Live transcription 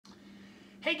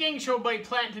Hey gang, it's your buddy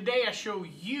Platt, and today I show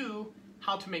you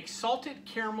how to make salted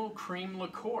caramel cream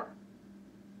liqueur.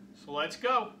 So let's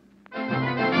go.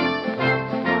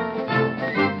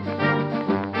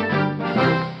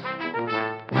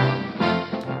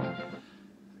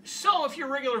 So if you're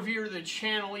a regular viewer of the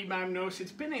channel, you might have noticed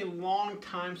it's been a long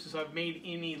time since I've made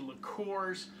any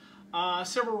liqueurs.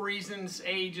 Several reasons.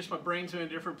 A, just my brain's in a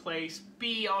different place.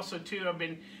 B, also too, I've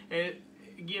been,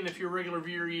 again, if you're a regular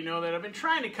viewer, you know that I've been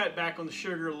trying to cut back on the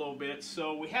sugar a little bit.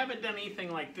 So we haven't done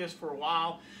anything like this for a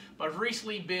while, but I've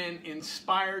recently been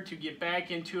inspired to get back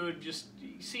into it. Just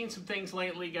seen some things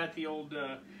lately, got the old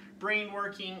brain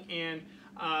working, and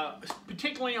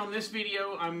particularly on this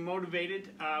video, I'm motivated.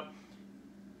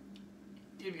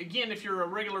 Again, if you're a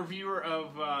regular viewer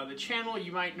of the channel,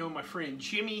 you might know my friend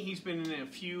Jimmy. He's been in a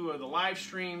few of the live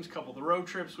streams, a couple of the road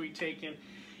trips we've taken.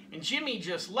 And Jimmy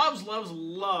just loves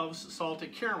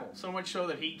salted caramel. So much so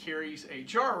that he carries a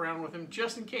jar around with him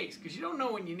just in case, because you don't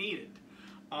know when you need it.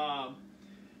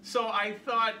 So I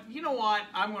thought, you know what,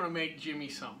 I'm going to make Jimmy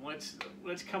some. Let's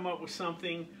come up with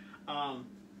something.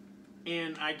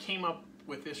 And I came up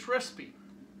with this recipe.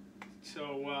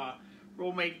 So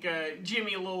we'll make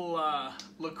Jimmy a little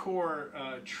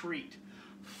liqueur treat.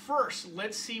 First,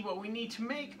 let's see what we need to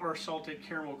make our salted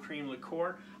caramel cream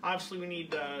liqueur. Obviously, we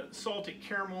need salted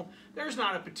caramel. There's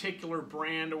not a particular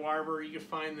brand or whatever. You can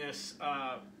find this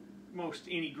most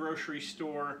any grocery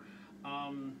store.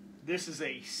 This is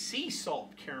a sea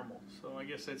salt caramel, so I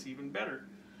guess that's even better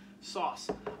sauce.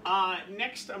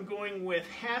 Next, I'm going with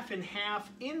half and half.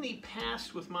 In the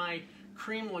past, with my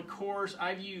cream liqueurs,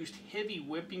 I've used heavy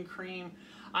whipping cream.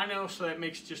 I know, so that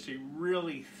makes just a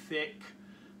really thick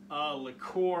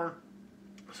liqueur.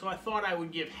 So I thought I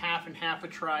would give half and half a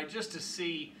try just to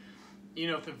see, you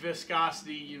know, if the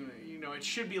viscosity, you know, it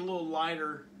should be a little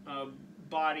lighter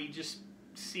body, just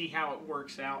see how it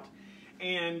works out.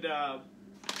 And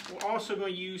we're also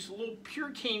going to use a little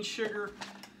pure cane sugar.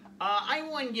 I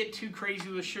wouldn't get too crazy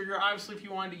with sugar. Obviously, if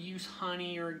you wanted to use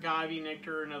honey or agave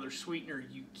nectar or another sweetener,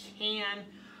 you can.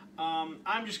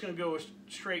 I'm just going to go with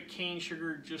straight cane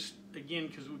sugar, just again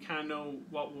because we kind of know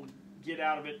what we'll get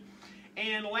out of it.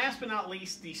 And last but not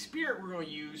least, the spirit we're going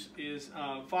to use is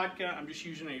vodka. I'm just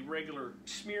using a regular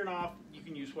Smirnoff. You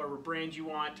can use whatever brand you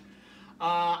want.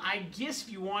 I guess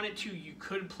if you wanted to, you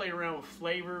could play around with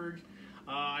flavored.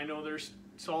 I know there's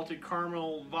salted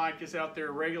caramel vodkas out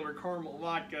there, regular caramel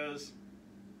vodkas.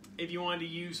 If you wanted to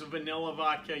use a vanilla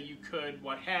vodka, you could,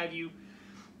 what have you.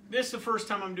 This is the first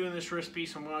time I'm doing this recipe,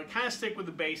 so I'm going to kind of stick with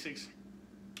the basics,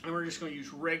 and we're just going to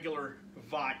use regular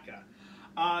vodka.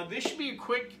 This should be a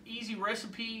quick, easy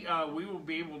recipe. We will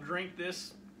be able to drink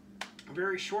this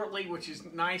very shortly, which is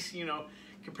nice, you know,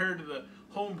 compared to the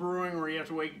home brewing where you have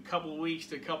to wait a couple of weeks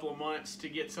to a couple of months to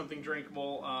get something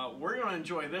drinkable. We're going to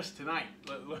enjoy this tonight,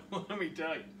 let me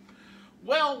tell you.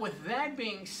 Well, with that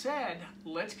being said,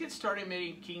 let's get started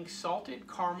making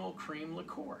salted caramel cream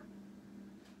liqueur.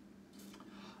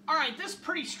 All right, this is a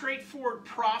pretty straightforward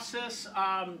process.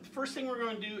 First thing we're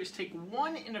going to do is take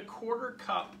 1 1/4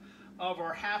 cup of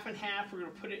our half and half. We're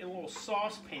going to put it in a little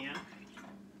saucepan,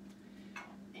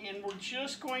 and we're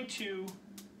just going to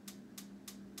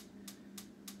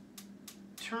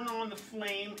turn on the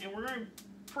flame, and we're going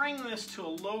to bring this to a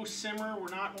low simmer. We're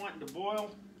not wanting to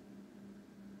boil.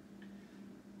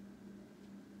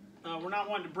 We're not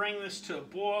wanting to bring this to a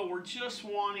boil. We're just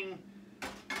wanting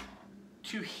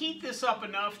to heat this up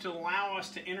enough to allow us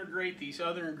to integrate these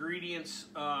other ingredients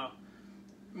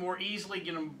more easily,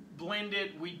 get them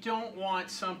blended. We don't want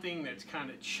something that's kind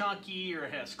of chunky or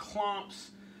has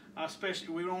clumps, especially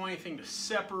we don't want anything to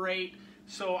separate.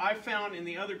 So I found in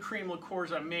the other cream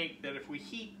liqueurs I make that if we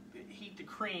heat the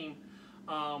cream,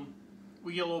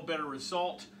 we get a little better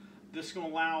result. This is going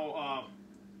to allow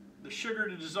the sugar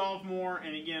to dissolve more,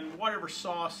 and again, whatever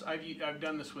sauce, I've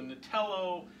done this with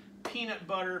Nutella, peanut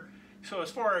butter. So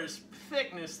as far as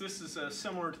thickness, this is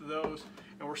similar to those,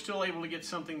 and we're still able to get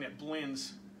something that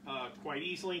blends quite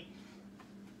easily.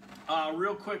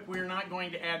 Real quick, we're not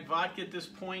going to add vodka at this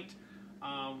point.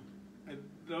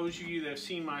 Those of you that have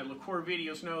seen my liqueur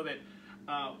videos know that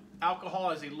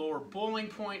alcohol has a lower boiling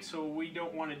point, so we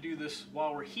don't want to do this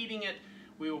while we're heating it.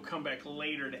 We will come back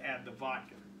later to add the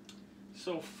vodka.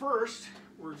 So first,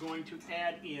 we're going to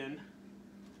add in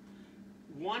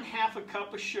 1/2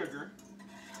 cup of sugar.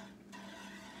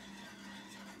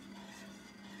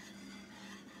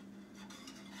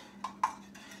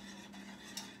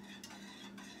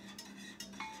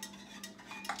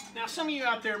 Now some of you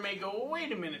out there may go, well,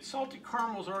 wait a minute, salted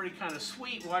caramel is already kind of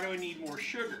sweet, why do I need more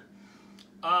sugar?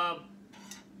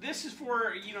 This is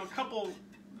for, you know, a couple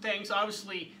things.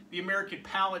 Obviously, the American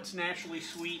palate's naturally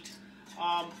sweet.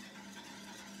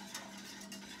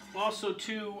 Also,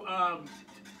 too,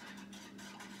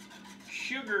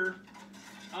 sugar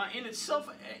in itself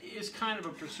is kind of a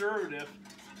preservative,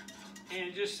 and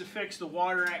it just affects the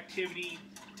water activity.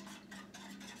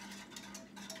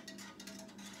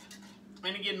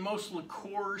 And again, most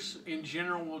liqueurs in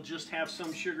general will just have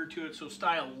some sugar to it, so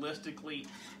stylistically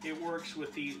it works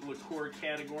with the liqueur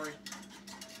category.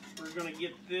 We're going to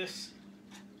get this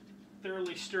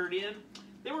thoroughly stirred in.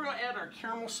 Then we're going to add our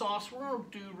caramel sauce. We're going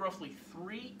to do roughly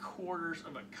 3/4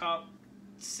 of a cup,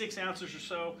 6 ounces or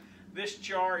so. This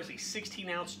jar is a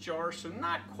 16-ounce jar, so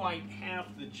not quite half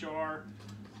the jar.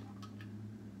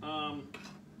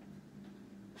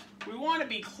 We want to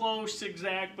be close to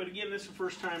exact, but again, this is the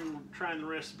first time trying the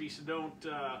recipe, so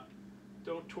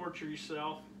don't torture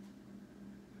yourself.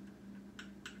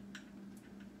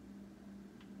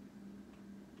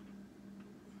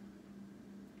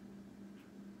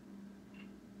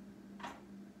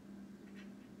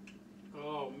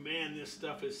 Oh man, this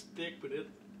stuff is thick, but it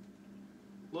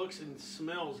looks and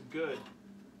smells good.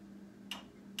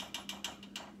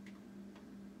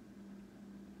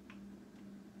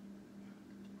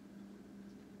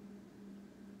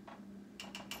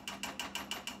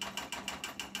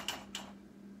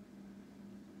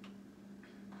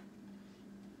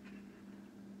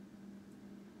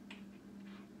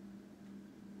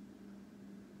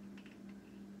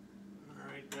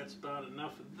 That's about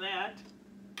enough of that.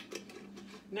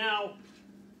 Now,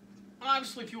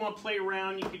 obviously, if you want to play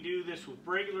around, you could do this with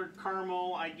regular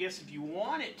caramel. I guess if you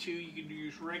wanted to, you could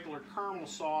use regular caramel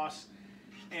sauce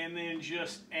and then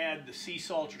just add the sea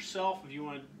salt yourself if you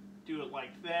want to do it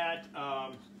like that.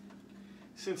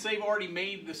 Since they've already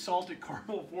made the salted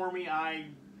caramel for me, I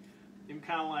am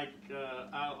kind of like,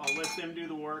 I'll let them do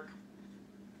the work.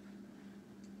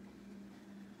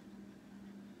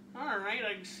 Alright,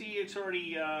 I can see it's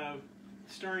already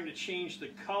starting to change the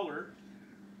color.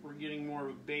 We're getting more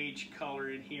of a beige color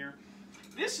in here.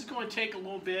 This is going to take a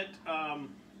little bit.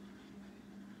 Again,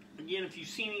 if you've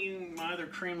seen my other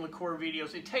cream liqueur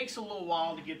videos, it takes a little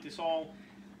while to get this all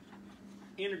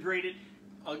integrated.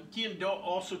 Again,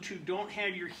 don't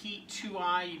have your heat too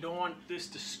high. You don't want this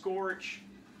to scorch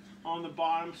on the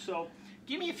bottom. So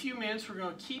give me a few minutes. We're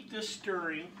going to keep this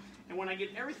stirring. And when I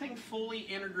get everything fully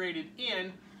integrated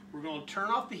in, we're going to turn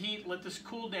off the heat, let this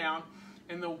cool down,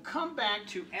 and then we'll come back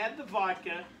to add the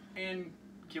vodka and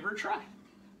give her a try.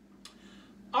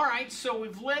 Alright, so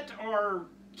we've let our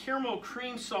caramel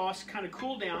cream sauce kind of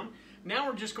cool down. Now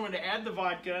we're just going to add the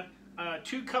vodka,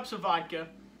 2 cups of vodka,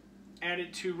 add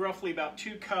it to roughly about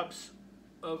 2 cups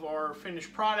of our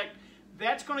finished product.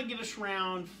 That's going to get us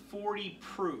around 40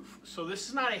 proof. So this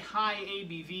is not a high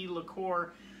ABV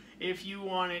liqueur. If you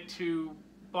wanted to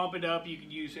bump it up, you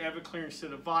could use Everclear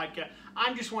instead of vodka.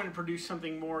 I'm just wanting to produce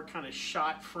something more kind of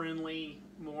shot friendly,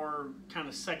 more kind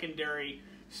of secondary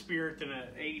spirit than an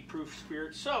 80 proof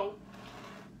spirit. So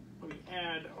let me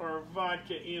add our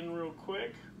vodka in real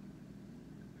quick.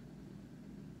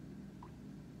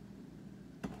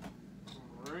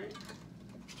 All right.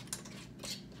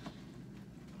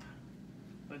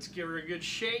 Let's give her a good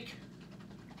shake.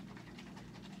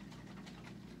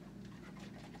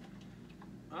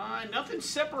 Nothing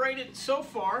separated so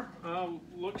far.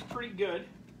 Looks pretty good.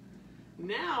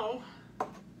 Now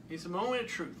is the moment of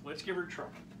truth. Let's give her a try.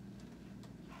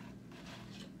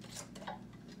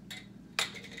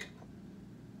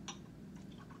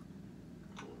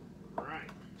 All right.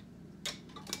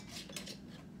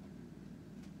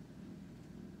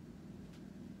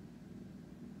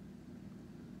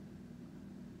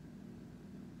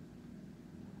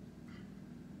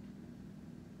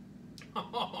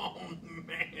 Oh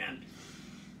man,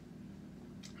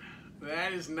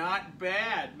 that is not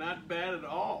bad, not bad at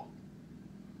all.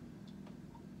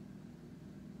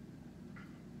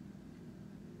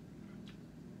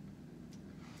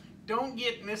 Don't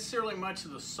get necessarily much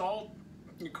of the salt,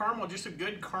 the caramel, just a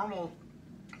good caramel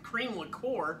cream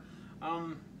liqueur.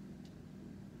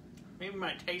 Maybe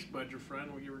my taste buds are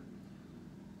friend. Will you?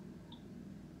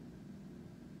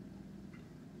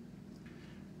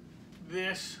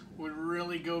 This would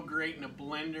really go great in a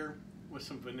blender with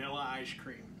some vanilla ice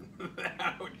cream.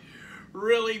 That would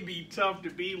really be tough to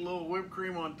beat. A little whipped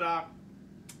cream on top.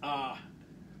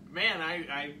 Man,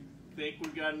 I think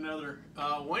we've got another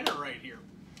winner right here.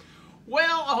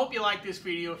 Well, I hope you liked this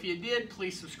video. If you did,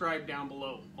 please subscribe down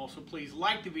below. Also, please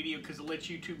like the video because it lets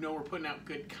YouTube know we're putting out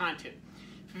good content.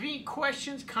 If you have any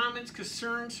questions, comments,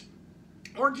 concerns,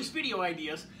 or just video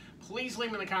ideas, please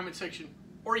leave them in the comment section,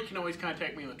 or you can always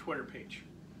contact me on the Twitter page.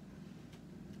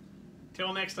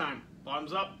 Till next time,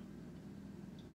 bottoms up.